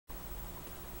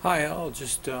Hi, I'll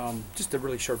just a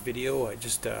really short video. I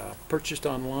just purchased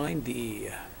online the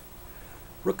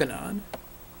rokinon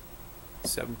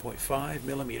 7.5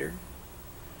 millimeter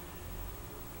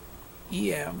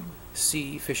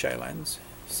EMC fisheye lens,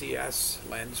 CS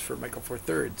lens for micro four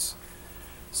thirds.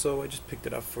 So I just picked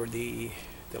it up for the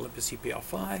Olympus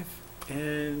EPL5,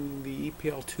 and the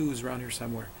EPL2 is around here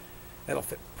somewhere. That'll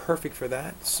fit perfect for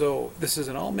that. So this is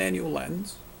an all manual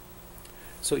lens.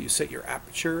 So you set your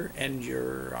aperture and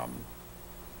your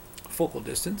focal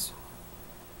distance.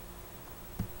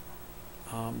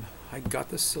 I got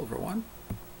the silver one.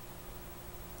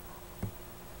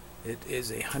 It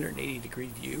is a 180-degree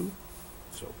view,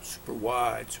 so super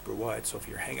wide, super wide. So if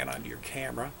you're hanging onto your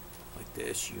camera like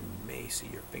this, you may see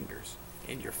your fingers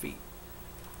and your feet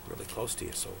really close to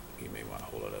you, so you may want to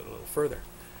hold it a little further.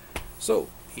 So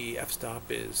the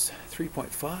f-stop is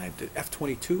 3.5 to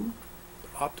f22. The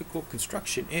optical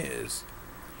construction is,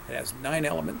 it has 9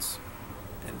 elements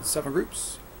and 7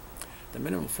 groups. The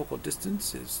minimum focal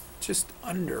distance is just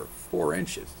under 4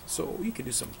 inches, so you can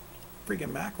do some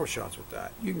freaking macro shots with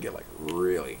that. You can get like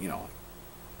really, you're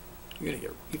gonna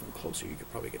get even closer. You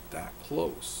could probably get that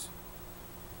close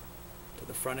to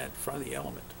the front of the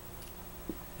element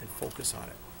and focus on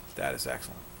it. That is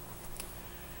excellent.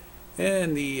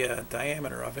 And the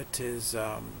diameter of it is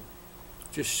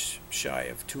just shy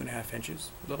of 2.5 inches,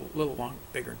 a little long,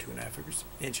 bigger than 2.5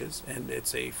 inches, and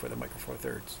it's for the micro four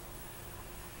thirds.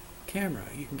 Camera,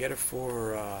 you can get it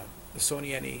for the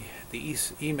Sony the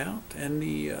E mount, and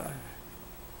the I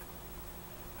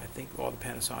think the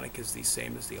Panasonic is the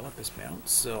same as the Olympus mount,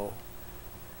 so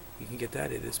you can get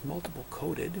that. It is multiple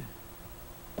coated,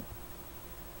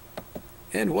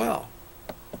 and well,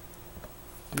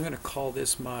 I'm going to call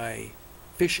this my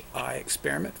fisheye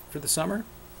experiment for the summer.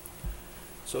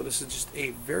 So this is just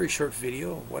a very short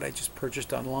video of what I just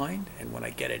purchased online, and when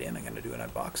I get it in, I'm going to do an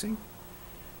unboxing.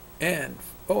 And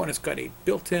and it's got a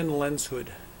built-in lens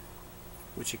hood,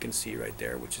 which you can see right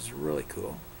there, which is really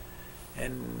cool.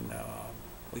 And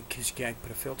because you can't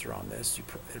put a filter on this,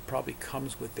 it probably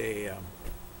comes with a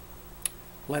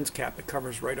lens cap that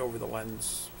covers right over the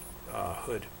lens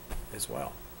hood as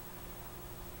well.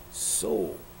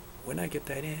 So when I get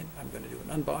that in, I'm going to do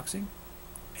an unboxing,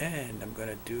 and I'm going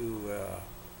to do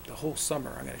the whole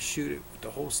summer. I'm going to shoot it the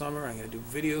whole summer. I'm going to do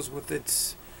videos with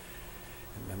it,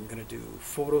 and I'm going to do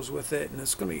photos with it, and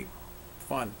it's going to be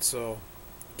fun. So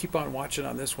keep on watching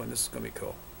on this one. This is going to be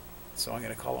cool. So I'm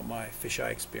going to call it my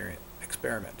fisheye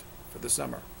experiment for the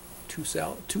summer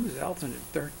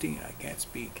 2013. I can't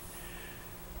speak.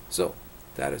 So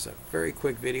that is a very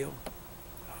quick video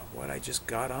of what I just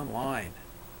got online.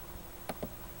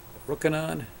 The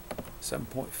rokinon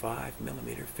 7.5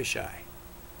 millimeter fisheye.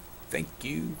 Thank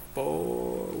you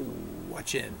for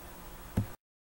watching.